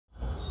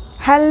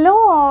Hello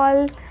all,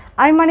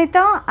 I'm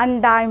Anitha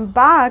and I'm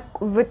back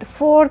with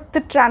fourth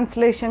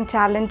translation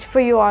challenge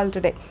for you all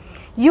today.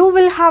 You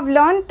will have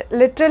learnt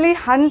literally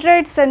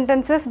 100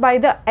 sentences by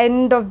the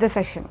end of the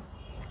session.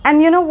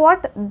 And you know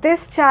what?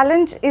 This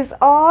challenge is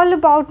all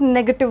about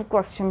negative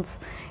questions.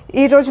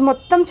 ఈ రోజు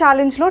మొత్తం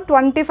ఛాలెంజ్లో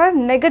 25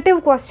 negative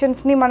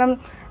క్వశ్చన్స్ని మనం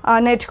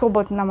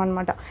నేర్చుకోబోతున్నాం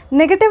అనమాట.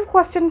 Negative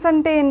questions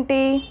అంటే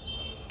ఏంటి?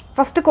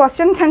 First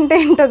questions అంటే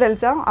ఏంటో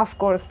తెలుసా? ఆఫ్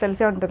కోర్స్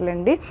తెలిసే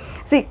ఉంటుందిలేండి.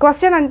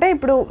 క్వశ్చన్ అంటే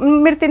ఇప్పుడు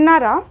మీరు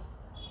తిన్నారా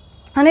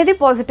అనేది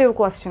పాజిటివ్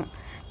క్వశ్చన్,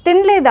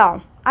 తినలేదా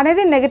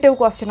అనేది నెగటివ్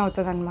క్వశ్చన్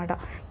అవుతుంది అనమాట.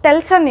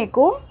 తెలుసా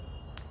నీకు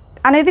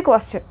అనేది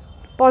క్వశ్చన్,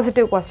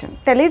 పాజిటివ్ క్వశ్చన్.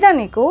 తెలీదా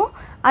నీకు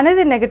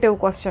అనేది negative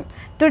question.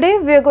 Today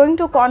we are going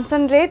to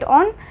concentrate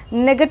on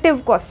negative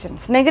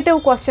questions. Negative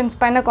questions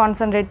పైన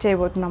కాన్సన్ట్రేట్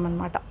చేయబోతున్నాం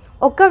అనమాట.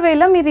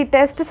 ఒకవేళ మీరు ఈ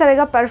టెస్ట్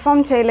సరిగా పెర్ఫామ్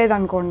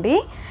చేయలేదనుకోండి,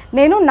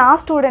 నేను నా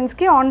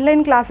స్టూడెంట్స్కి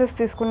ఆన్లైన్ క్లాసెస్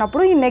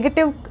తీసుకున్నప్పుడు ఈ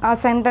నెగటివ్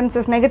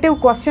సెంటెన్సెస్, నెగటివ్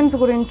క్వశ్చన్స్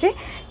గురించి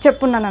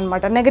చెప్పున్నాను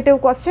అనమాట. Negative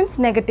questions,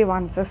 negative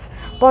answers,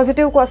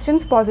 positive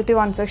questions, positive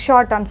answers,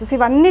 short answers,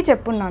 ఇవన్నీ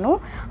చెప్పున్నాను.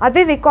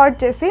 అది రికార్డ్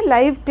చేసి,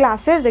 లైవ్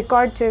క్లాసే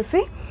రికార్డ్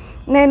చేసి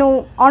నేను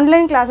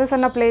ఆన్లైన్ క్లాసెస్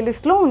అన్న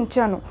ప్లేలిస్ట్లో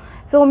ఉంచాను.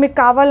 సో మీకు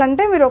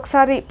కావాలంటే మీరు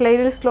ఒకసారి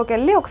ప్లేలిస్ట్లోకి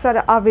వెళ్ళి ఒకసారి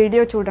ఆ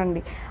వీడియో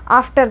చూడండి.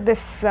 ఆఫ్టర్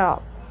దిస్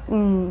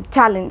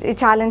ఛాలెంజ్, ఈ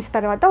ఛాలెంజ్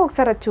తర్వాత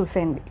ఒకసారి అది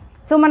చూసేయండి.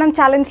 సో మనం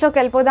ఛాలెంజ్లోకి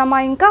వెళ్ళిపోదామా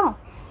ఇంకా?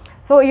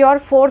 So your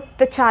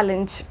fourth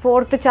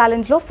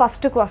ఛాలెంజ్లో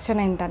first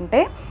question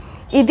ఏంటంటే,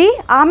 ఇది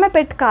ఆమె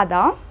పెట్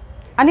కాదా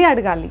అని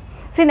అడగాలి.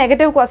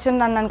 నెగటివ్ క్వశ్చన్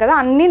అన్నాను కదా,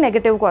 అన్నీ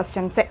నెగటివ్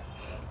క్వశ్చన్సే.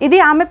 ఇది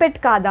ఆమె పెట్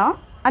కాదా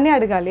అని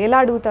అడగాలి. ఎలా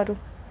అడుగుతారు?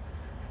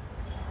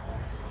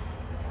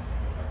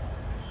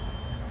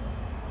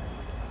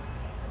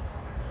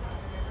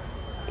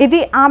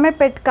 ఇది ఆమె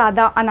పెట్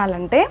కాదా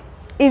అనాలంటే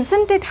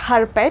isn't it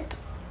her pet,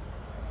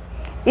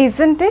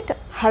 isn't it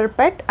her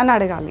పెట్ అని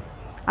అడగాలి.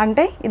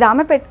 అంటే ఇది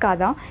ఆమె పెట్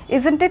కాదా,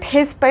 ఇజంట్ ఇట్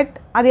హిజ్ పెట్,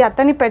 అది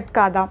అతని పెట్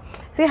కాదా.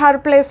 హర్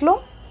ప్లేస్లో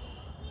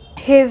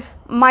హిజ్,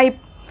 మై,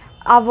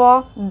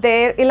 అవర్,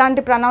 దేర్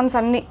ఇలాంటి ప్రొనౌన్స్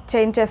అన్నీ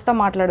చేంజ్ చేస్తూ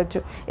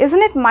మాట్లాడొచ్చు.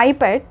 ఇజంట్ ఇట్ మై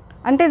పెట్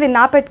అంటే ఇది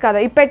నా పెట్ కాదా.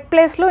 ఈ పెట్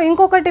ప్లేస్లో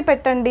ఇంకొకటి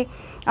పెట్టండి.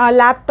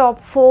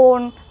 Laptop,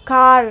 phone,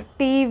 car,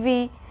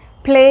 TV,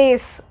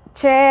 place,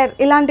 chair,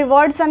 ఇలాంటి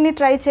వర్డ్స్ అన్నీ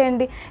ట్రై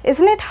చేయండి.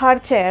 ఇజంట్ ఇట్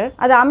హర్ చైర్,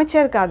 అది ఆమె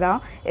చైర్ కాదా.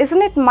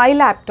 ఇజంట్ ఇట్ మై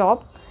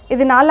ల్యాప్టాప్,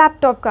 ఇది నా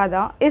ల్యాప్టాప్ కాదా.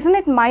 ఇజంట్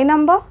ఇట్ మై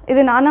నంబర్,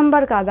 ఇది నా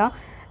నంబర్ కాదా.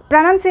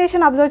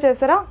 ప్రొనౌన్సియేషన్ అబ్జర్వ్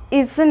చేస్తారా?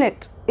 Isn't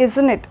it,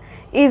 isn't it,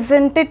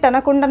 isn't it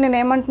అనకుండా నేను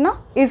ఏమంటున్నా,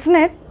 ఇజంట్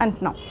ఇట్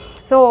అంటున్నా.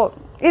 సో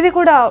ఇది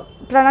కూడా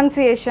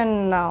ప్రొనౌన్సియేషన్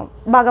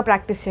బాగా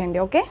ప్రాక్టీస్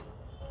చేయండి, okay.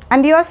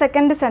 And your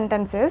second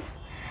sentences,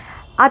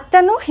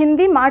 అతను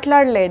హిందీ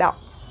మాట్లాడలేడా,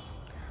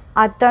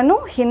 అతను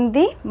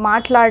హిందీ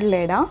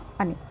మాట్లాడలేడా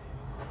అని.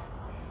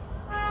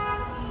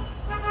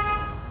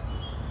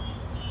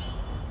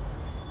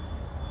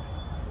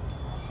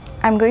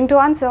 I'm going to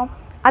answer.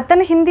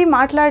 అతను హిందీ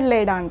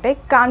మాట్లాడలేడా అంటే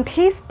can't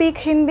he speak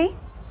Hindi,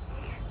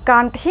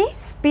 can't he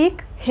speak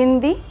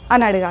Hindi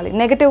అని అడగాలి.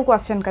 నెగటివ్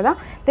క్వశ్చన్ కదా,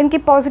 దీనికి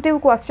positive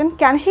question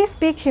can he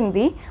speak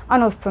Hindi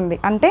అని వస్తుంది.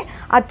 అంటే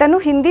అతను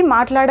హిందీ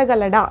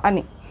మాట్లాడగలడా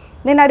అని.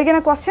 నేను అడిగిన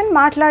క్వశ్చన్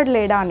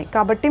మాట్లాడలేడా అని,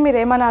 కాబట్టి మీరు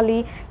ఏమనాలి?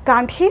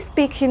 కాంట్ హీ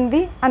స్పీక్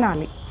హిందీ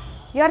అనాలి.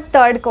 యువర్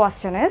థర్డ్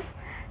క్వశ్చన్ ఇస్,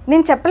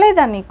 నేను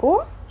చెప్పలేదా నీకు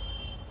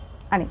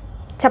అని.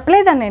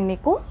 చెప్పలేదా నేను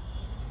నీకు?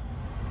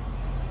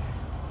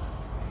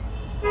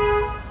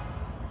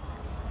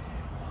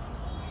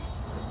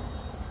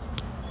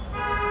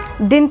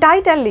 Didn't I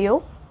tell you,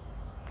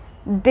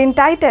 didn't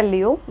I tell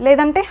you,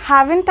 లేదంటే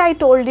హ్యావెంట్ ఐ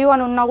టోల్డ్ యూ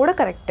అని ఉన్నా కూడా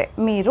కరెక్టే.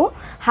 మీరు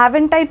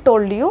హ్యావెంట్ ఐ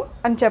టోల్డ్ యూ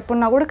అని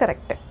చెప్పున్నా కూడా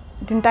కరెక్టే.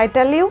 డింట్ ఐ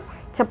టెల్ యూ,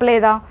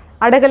 చెప్పలేదా.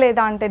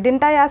 అడగలేదా అంటే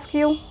డింట్ ఐ ఆస్క్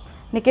యూ,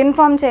 నీకు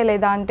ఇన్ఫార్మ్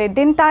చేయలేదా అంటే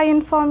డింట్ ఐ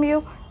ఇన్ఫార్మ్ యూ.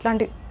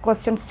 ఇట్లాంటి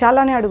క్వశ్చన్స్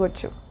చాలానే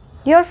అడగొచ్చు.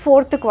 యువర్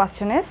ఫోర్త్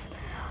క్వశ్చన్ ఇస్,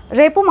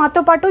 రేపు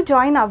మాతో పాటు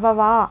జాయిన్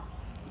అవ్వవా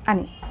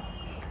అని.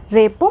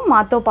 రేపు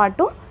మాతో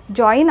పాటు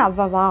join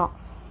అవ్వవా.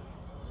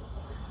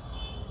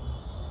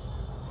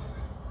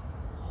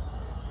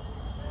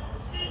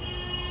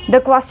 The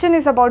question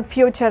is about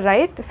future,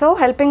 right? So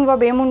helping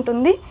verb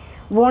ఏముంటుంది?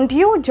 Won't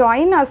you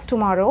join us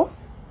tomorrow,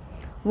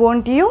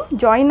 won't you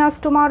join us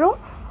tomorrow.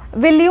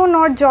 Will you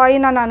not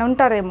join అని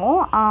ఉంటారేమో,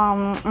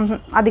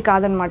 అది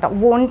కాదనమాట.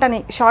 వోంట్ అని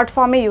షార్ట్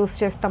ఫామే యూస్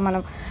చేస్తాం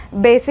మనం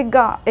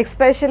బేసిక్గా.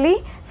 Especially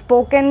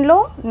స్పోకెన్లో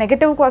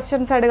negative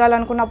questions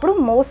అడగాలనుకున్నప్పుడు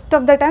most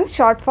of the times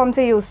short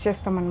ఫామ్సే use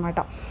చేస్తాం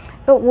అనమాట.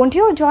 So won't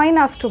you join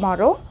us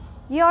tomorrow.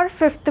 Your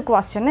fifth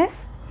question is,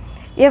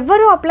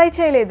 ఎవరు అప్లై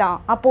చేయలేదా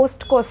ఆ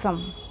పోస్ట్ కోసం,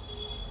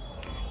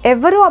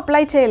 ఎవరు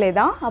అప్లై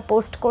చేయలేదా ఆ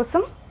పోస్ట్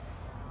కోసం.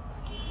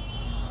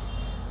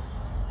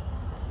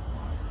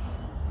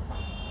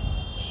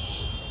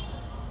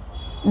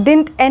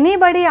 Didn't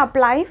anybody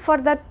apply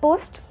for that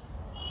post,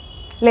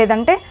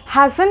 లేదంటే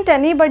hasn't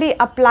anybody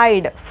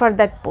applied for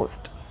that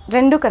post.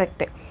 రెండు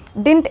కరెక్టే.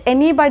 డింట్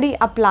ఎనీబడి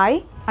అప్లై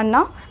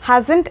అన్నా,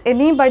 హ్యాజంట్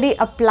ఎనీబడి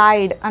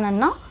అప్లైడ్ అని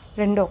అన్నా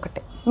రెండు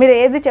ఒకటే. మీరు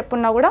ఏది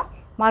చెప్పున్నా కూడా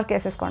మార్క్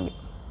వేసేసుకోండి.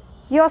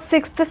 యువర్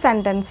సిక్స్త్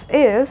సెంటెన్స్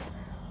ఈజ్,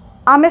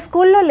 ఆమె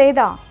స్కూల్లో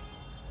లేదా,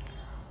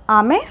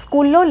 ఆమె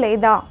స్కూల్లో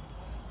లేదా.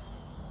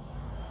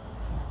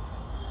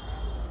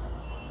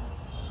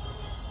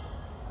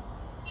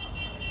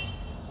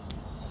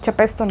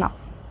 చెప్పేస్తున్నా.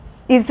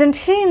 isn't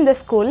she in the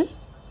school?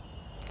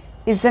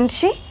 isn't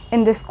she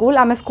in the school?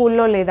 ఆమె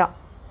స్కూల్లో లేదా.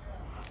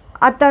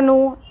 అతను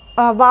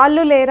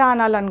వాళ్ళు లేరా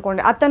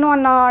అనాలనుకోండి, అతను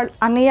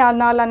అని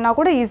అనాలన్నా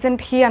కూడా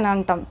isn't he అని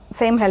అంటాం,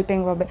 సేమ్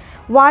హెల్పింగ్ వర్బ్.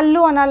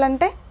 వాళ్ళు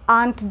అనాలంటే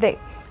aren't they.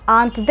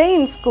 aren't they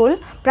in school?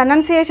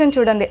 Pronunciation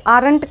చూడండి,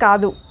 aren't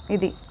కాదు,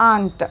 ఇది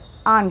aunt.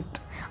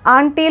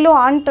 ఆంటీలో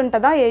ఆంట్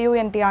ఉంటుందా,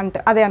 AUNT ఆంట్,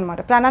 అదే అనమాట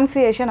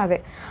ప్రొనౌన్సియేషన్ అదే.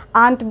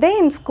 aren't they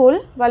in school?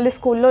 వాళ్ళు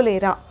స్కూల్లో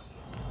లేరా.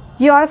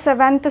 your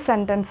 7th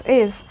sentence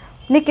is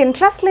నీకు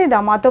ఇంట్రెస్ట్ లేదా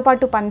మాతో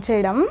పాటు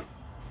పనిచేయడం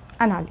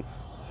అనాలి.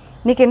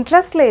 నీకు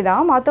ఇంట్రెస్ట్ లేదా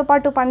మాతో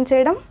పాటు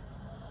పనిచేయడం.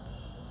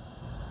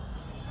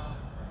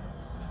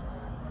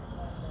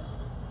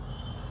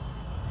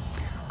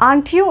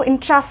 aren't you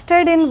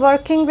interested in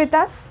working with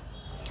us?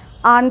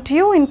 aren't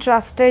you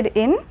interested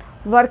in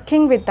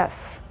working with us?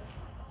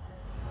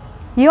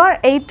 your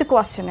 8th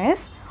question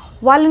is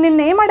వాళ్ళు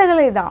నిన్ను ఏం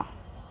అడగలేదా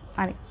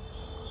అని.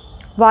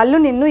 వాళ్ళు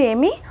నిన్ను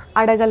ఏమీ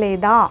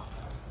అడగలేదా.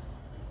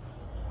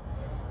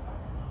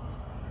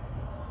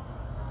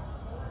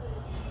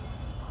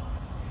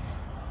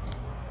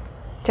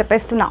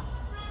 చెప్పేస్తున్నా.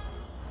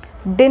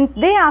 didn't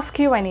they ask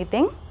you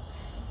anything?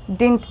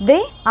 didn't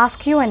they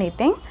ask you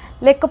anything?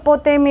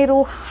 లేకపోతే మీరు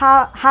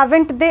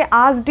haven't they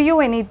asked you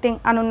anything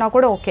అని ఉన్నా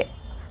కూడా ఓకే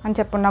అని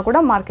చెప్పున్నా కూడా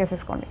మార్క్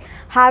వేసేసుకోండి.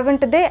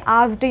 haven't they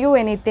asked you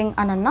anything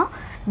అనన్నా,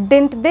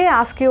 didn't they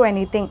ask you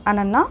anything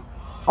అనన్నా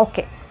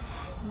okay.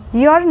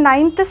 your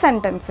 9th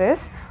sentence is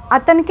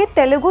అతనికి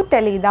తెలుగు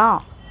తెలీదా.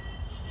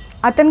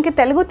 అతనికి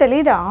తెలుగు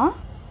తెలీదా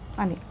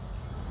అని.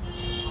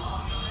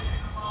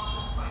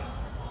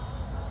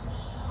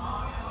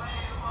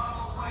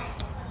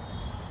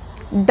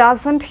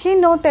 doesn't he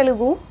know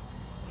Telugu?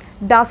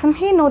 doesn't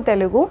he know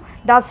Telugu?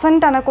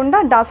 doesn't అనకుండా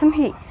doesn't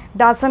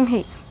he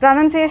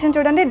ప్రొనౌన్సియేషన్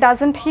చూడండి.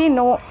 doesn't he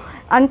know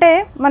అంటే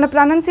మన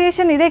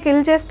ప్రొనౌన్సియేషన్ ఇదే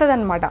కిల్ చేస్తుంది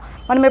అనమాట.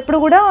 మనం ఎప్పుడు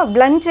కూడా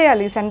బ్లెండ్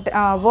చేయాలి,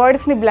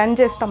 వర్డ్స్ని బ్లెండ్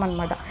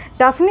చేస్తామన్నమాట.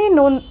 doesn't he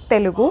know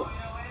Telugu?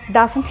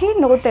 doesn't he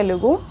know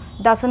Telugu?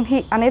 doesn't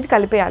he అనేది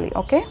కలిపేయాలి.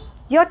 Okay.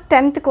 your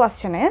 10th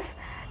question is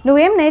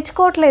నువ్వేం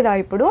నేర్చుకోవట్లేదా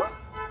ఇప్పుడు.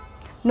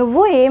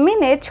 నువ్వు ఏమీ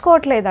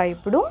నేర్చుకోవట్లేదా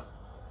ఇప్పుడు.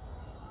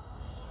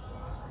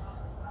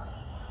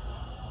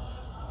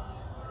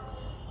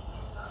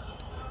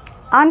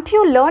 aren't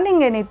you learning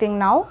anything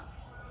now?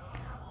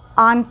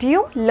 aren't you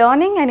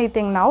learning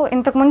anything now?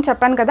 ఇంతకుముందు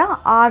చెప్పాను కదా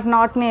ఆర్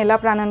నాట్ని ఎలా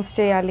ప్రొనౌన్స్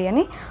చేయాలి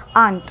అని.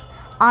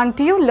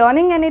 aren't you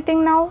learning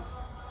anything now?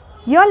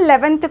 your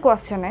 11th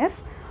question is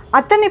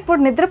అతను ఇప్పుడు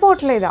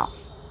నిద్రపోవట్లేదా.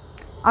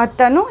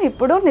 అతను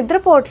ఇప్పుడు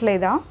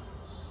నిద్రపోవట్లేదా.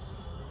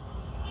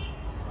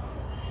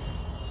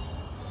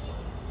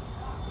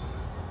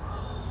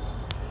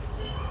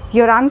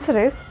 your answer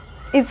is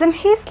isn't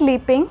he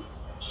sleeping?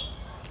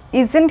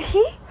 isn't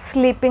he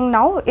sleeping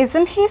now?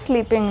 isn't he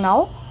sleeping now?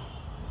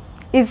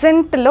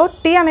 isn'tలో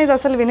tea అనేది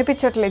అసలు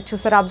వినిపించట్లేదు,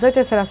 చూసారా, అబ్జర్వ్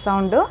చేసారా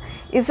sound.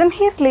 isn't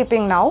he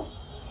sleeping now?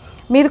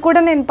 మీరు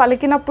కూడా నేను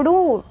పలికినప్పుడు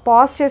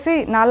పాజ్ చేసి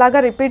నాలాగా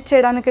రిపీట్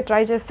చేయడానికి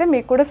ట్రై చేస్తే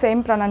మీకు కూడా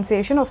సేమ్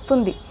ప్రొనౌన్సియేషన్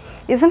వస్తుంది.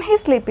 isn't he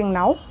sleeping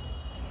now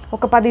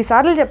ఒక 10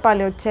 సార్లు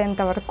చెప్పాలి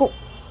వచ్చేంత వరకు.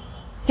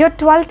 your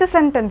 12th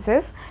sentence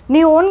is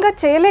నీ ఓన్గా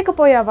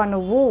చేయలేకపోయావా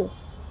నువ్వు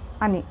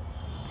అని.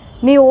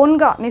 నీ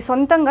ఓన్గా నీ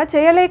సొంతంగా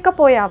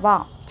చేయలేకపోయావా.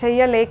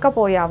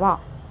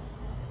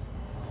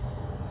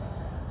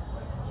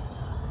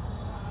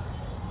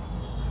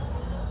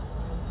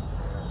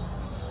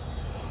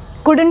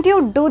 couldn't you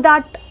do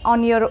that on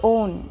your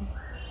own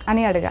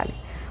అని అడగాలి.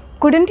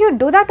 couldn't you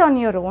do that on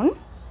your own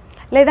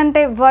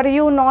లేదంటే were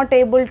you not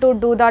able to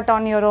do that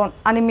on your own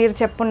అని మీరు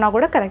చెప్పున్నా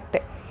కూడా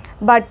కరెక్టే.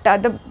 But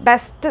the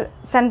best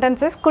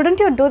sentence is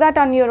couldn't you do that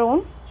on your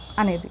own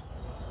అనేది.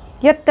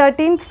 your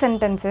 13th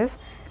sentence is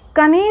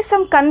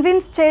కనీసం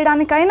convince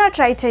చేయడానికైనా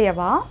try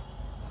చేయవా.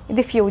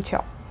 ఇది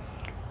ఫ్యూచర్.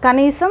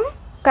 కనీసం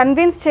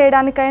కన్విన్స్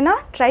చేయడానికైనా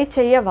ట్రై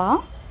చేయవా.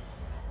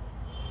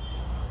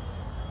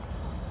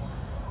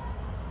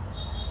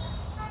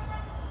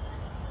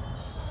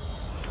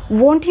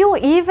 won't you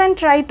even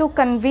try to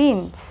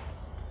convince.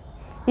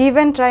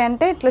 Even try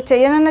అంటే ఇట్లా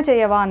చేయనన్నా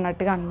చేయవా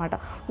అన్నట్టుగా అనమాట.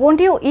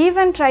 won't you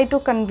even try to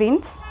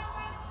convince.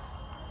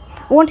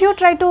 won't you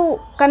try to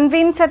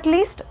convince at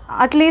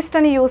least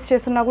అని యూస్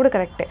చేస్తున్నా కూడా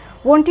కరెక్టే.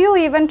 won't you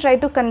even try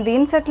to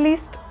convince at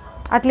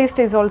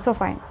least is also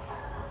fine.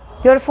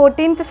 your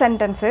 14th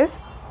sentence is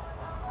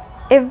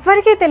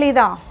ఎవ్వరికీ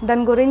తెలీదా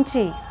దాని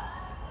గురించి.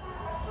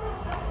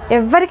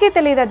 ఎవ్వరికీ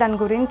తెలీదా దాని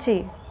గురించి.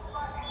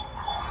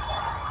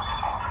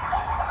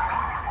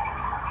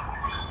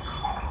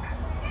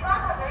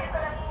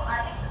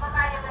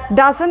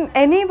 doesn't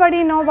anybody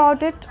know about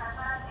it.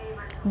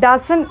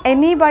 doesn't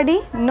anybody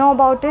know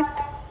about it.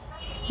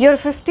 your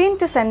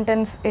 15th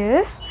sentence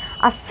is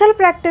అస్సలు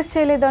ప్రాక్టీస్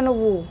చేయలేదా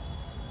నువ్వు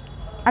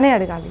అని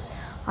అడగాలి.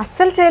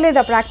 అస్సలు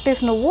చేయలేదా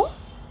ప్రాక్టీస్ నువ్వు.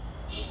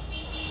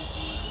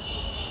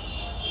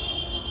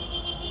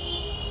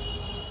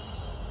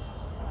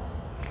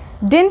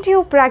 didn't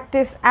you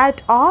practice at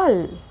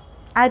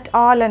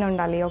all అని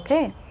ఉండాలి.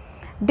 Okay.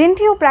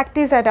 didn't you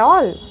practice at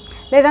all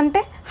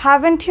లేదంటే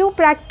haven't you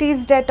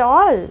practiced at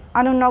all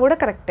అని ఉన్నా కూడా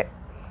కరెక్టే.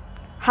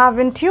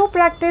 haven't you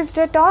practiced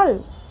at all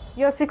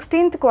your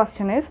 16th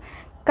question is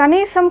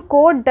కనీసం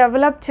కోడ్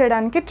డెవలప్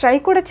చేయడానికి ట్రై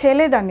కూడా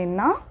చేయలేదా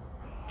నిన్న?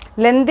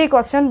 లెంతీ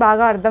క్వశ్చన్,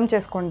 బాగా అర్థం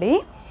చేసుకోండి.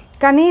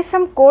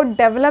 కనీసం కోడ్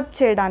డెవలప్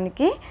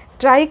చేయడానికి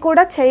ట్రై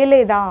కూడా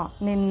చేయలేదా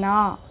నిన్న?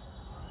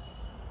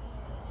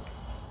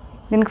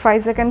 దీనికి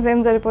 5 seconds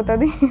ఏం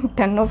సరిపోతుంది?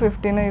 10 or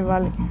 15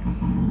 ఇవ్వాలి.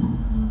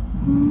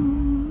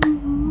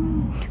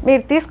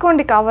 మీరు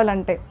తీసుకోండి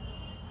కావాలంటే.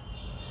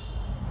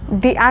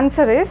 The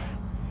answer is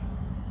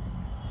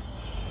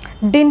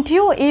Didn't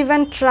you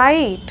even try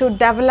to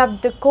develop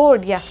the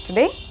code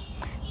yesterday?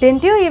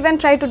 Didn't you even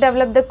try to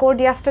develop the code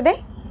yesterday?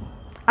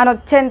 అని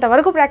వచ్చేంత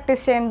వరకు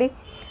ప్రాక్టీస్ చేయండి.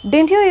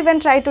 Didn't you even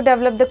try to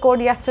develop the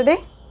code yesterday?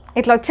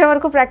 ఇట్లా వచ్చే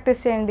వరకు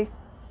practice చేయండి.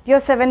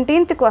 Your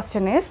 17th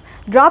question is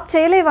drop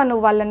చేయలేవా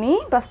నువ్వు వాళ్ళని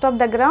బస్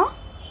స్టాప్ దగ్గర?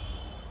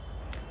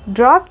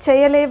 డ్రాప్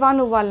చేయలేవా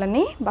నువ్వు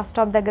వాళ్ళని బస్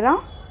స్టాప్ దగ్గర?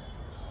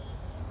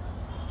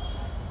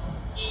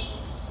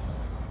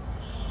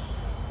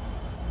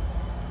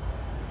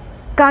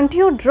 Can't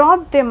you drop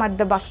them at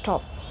the bus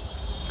stop?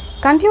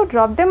 Can't you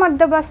drop them at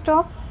the bus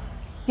stop?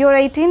 Your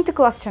 18th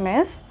question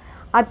is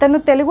అతను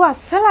తెలుగు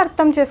అస్సలు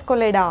అర్థం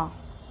చేసుకోలేడా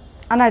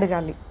అని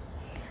అడగాలి.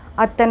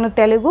 అతను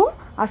తెలుగు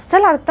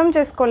అస్సలు అర్థం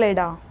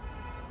చేసుకోలేడా?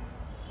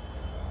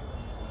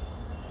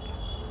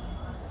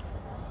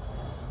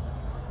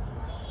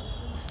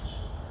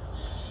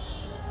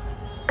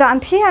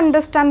 Can't he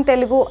understand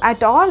Telugu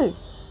at all?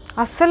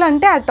 అస్సలు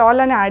అంటే at all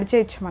అని యాడ్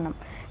చేయొచ్చు మనం.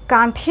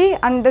 Can't he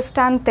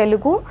understand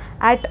Telugu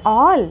at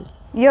all?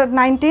 Your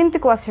 19th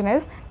question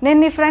is నేను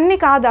నీ ఫ్రెండ్ని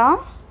కాదా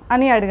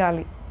అని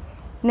అడగాలి.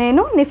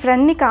 నేను నీ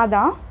ఫ్రెండ్ని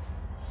కాదా?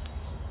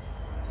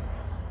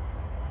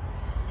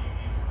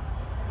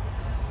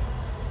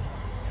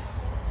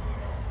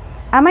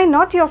 Am I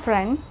not your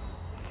friend?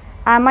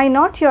 Am I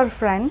not your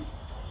friend?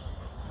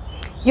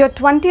 Your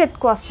 20th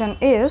question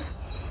is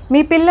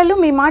మీ పిల్లలు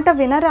మీ మాట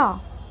వినరా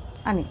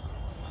అని.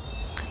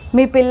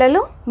 మీ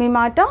పిల్లలు మీ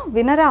మాట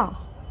వినరా?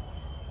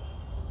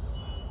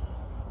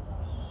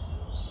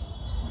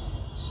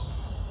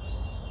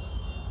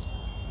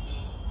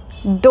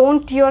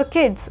 Don't your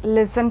kids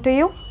listen to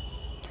you?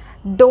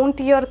 Don't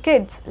your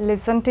kids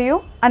listen to you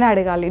అని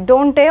అడగాలి.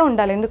 డోంటే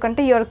ఉండాలి,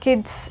 ఎందుకంటే యువర్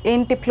కిడ్స్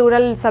ఏంటి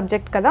ప్లూరల్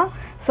సబ్జెక్ట్ కదా,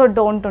 సో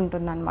డోంట్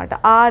ఉంటుంది అనమాట.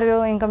 ఆర్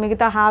ఇంకా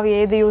మిగతా హ్యావ్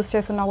ఏది యూజ్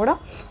చేస్తున్నా కూడా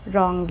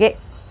రాంగే.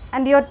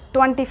 అండ్ యువర్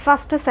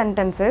 21st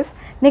సెంటెన్సెస్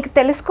నీకు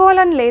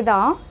తెలుసుకోవాలని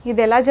లేదా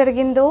ఇది ఎలా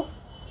జరిగిందో?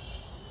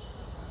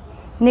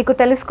 నీకు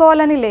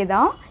తెలుసుకోవాలని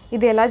లేదా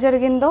ఇది ఎలా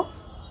జరిగిందో?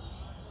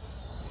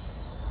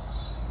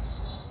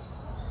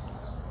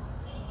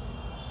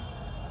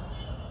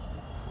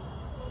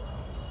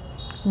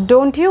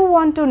 Don't you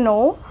want to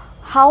know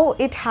how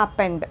it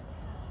happened?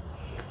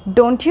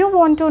 Don't you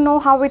want to know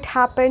how it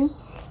happened?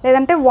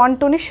 లేదంటే want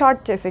to ని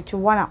short చేసేచ్చు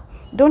wanna.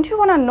 Don't you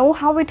wanna know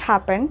how it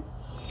happened?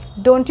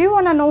 Don't you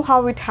wanna know how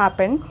it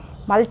happened?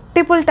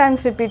 Multiple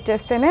times repeat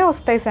చేస్తేనే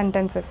వస్తాయి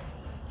sentences.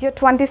 Your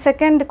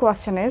 22nd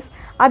question is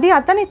అది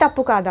అతని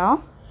తప్పు కాదా?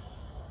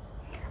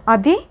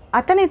 అది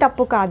అతని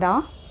తప్పు కాదా?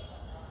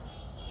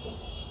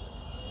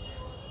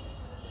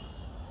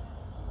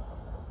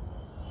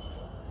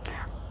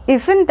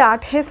 Isn't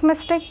that his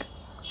mistake?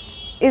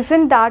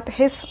 Isn't that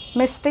his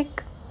mistake?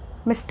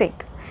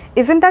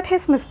 Isn't that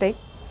his mistake?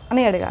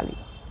 అని అడగాలి.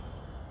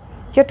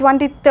 Your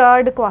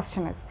 23rd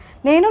question is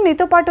నేను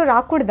నీతో పాటు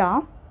రాకూడదా?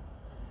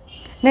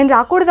 నేను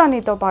రాకూడదా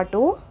నీతో పాటు?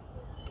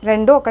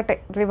 రెండు ఒకటే,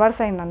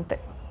 రివర్స్ అయింది అంతే.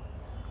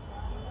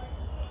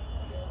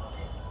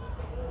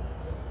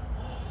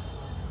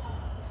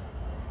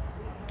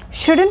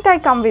 Shouldn't I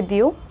come with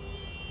you?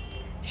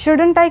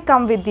 Shouldn't I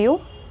come with you?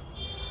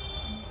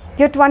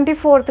 Your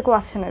 24th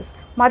question is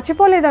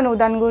మర్చిపోలేదా నువ్వు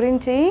దాని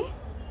గురించి?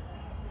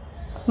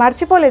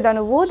 మర్చిపోలేదా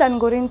నువ్వు దాని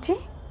గురించి?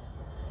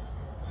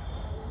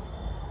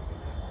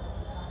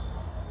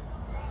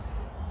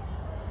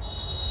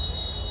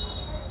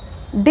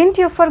 Didn't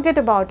you forget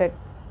about it?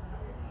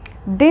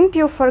 Didn't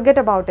you forget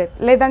about it?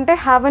 లేదంటే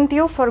haven't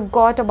you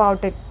forgot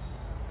about it?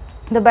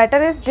 The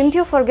better is didn't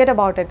you forget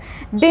about it?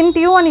 Didn't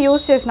you అని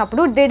use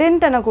చేసినప్పుడు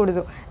didn't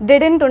అనకూడదు.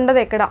 didn't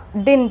ఉండదు ఎక్కడ,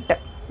 didn't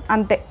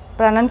అంతే.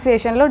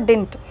 ప్రొనౌన్సియేషన్లో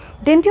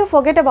didn't you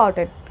forget about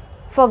it?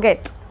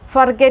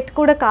 forget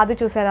కూడా కాదు,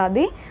 చూసారా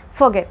అది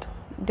forget.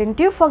 didn't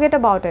you forget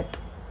about it?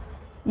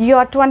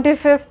 Your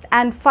 25th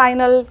and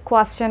final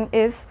question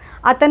is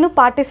అతను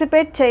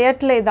పార్టిసిపేట్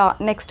చేయట్లేదా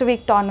నెక్స్ట్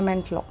వీక్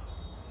టోర్నమెంట్లో?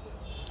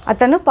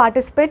 అతను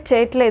పార్టిసిపేట్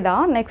చేయట్లేదా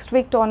నెక్స్ట్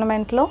వీక్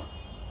టోర్నమెంట్లో?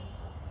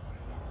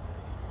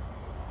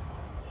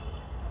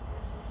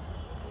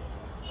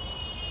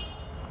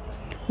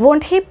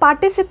 Won't he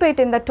participate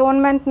in the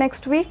tournament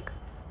next week?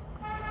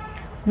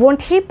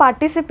 Won't he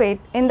participate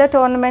in the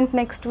tournament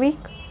next week?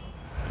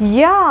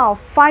 Yeah,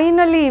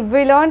 finally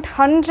we learned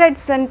 100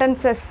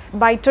 sentences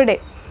by today.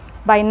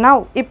 By now,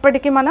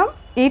 ఇప్పటికి మనం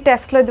ఈ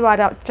టెస్ట్ల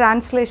ద్వారా,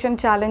 translation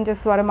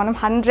challenges ద్వారా మనం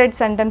 100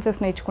 sentences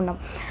నేర్చుకున్నాం.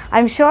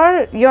 I'm sure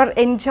you're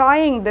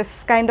enjoying this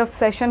kind of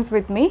sessions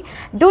with me.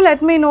 Do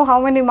let me know how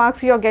many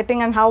marks you're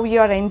getting and how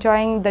you're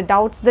enjoying, the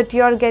doubts that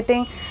you're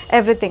getting,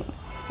 everything.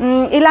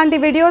 ఇలాంటి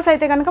videos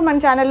అయితే కనుక మన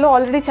ఛానల్లో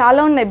already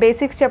చాలా ఉన్నాయి.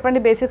 Basics చెప్పండి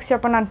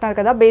అంటున్నారు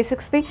కదా,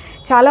 బేసిక్స్వి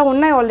చాలా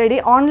ఉన్నాయి ఆల్రెడీ.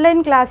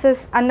 ఆన్లైన్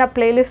క్లాసెస్ అన్న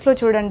ప్లేలిస్ట్లో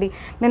చూడండి.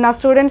 నేను నా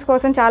స్టూడెంట్స్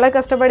కోసం చాలా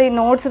కష్టపడి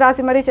నోట్స్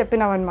రాసి మరీ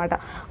చెప్పినామన్నమాట.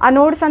 ఆ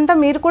నోట్స్ అంతా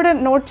మీరు కూడా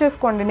నోట్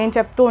చేసుకోండి నేను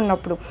చెప్తూ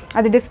ఉన్నప్పుడు.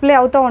 అది డిస్ప్లే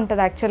అవుతూ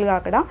ఉంటుంది యాక్చువల్గా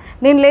అక్కడ.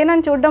 నేను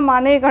లేనని చూడడం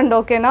మానేయకండి,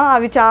 ఓకేనా?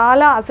 అవి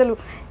చాలా అసలు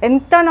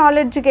ఎంత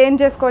నాలెడ్జ్ గెయిన్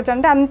చేసుకోవచ్చు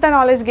అంటే అంత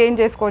నాలెడ్జ్ గెయిన్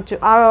చేసుకోవచ్చు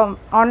ఆ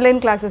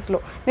ఆన్లైన్ క్లాసెస్లో.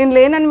 నేను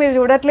లేనని మీరు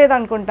చూడట్లేదు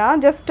అనుకుంటా,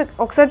 జస్ట్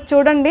ఒకసారి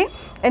చూడండి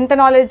ఎంత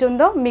నాలెడ్జ్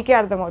ఉందో మీకే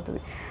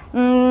అర్థమవుతుంది.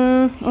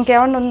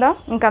 ఇంకేమన్నా ఉందా?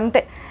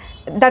 ఇంకంతే.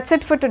 That's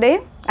it for today.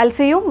 I'll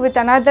see you with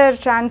another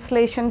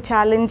translation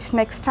challenge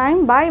next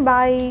time. Bye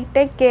bye.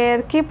 Take care.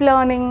 Keep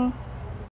learning.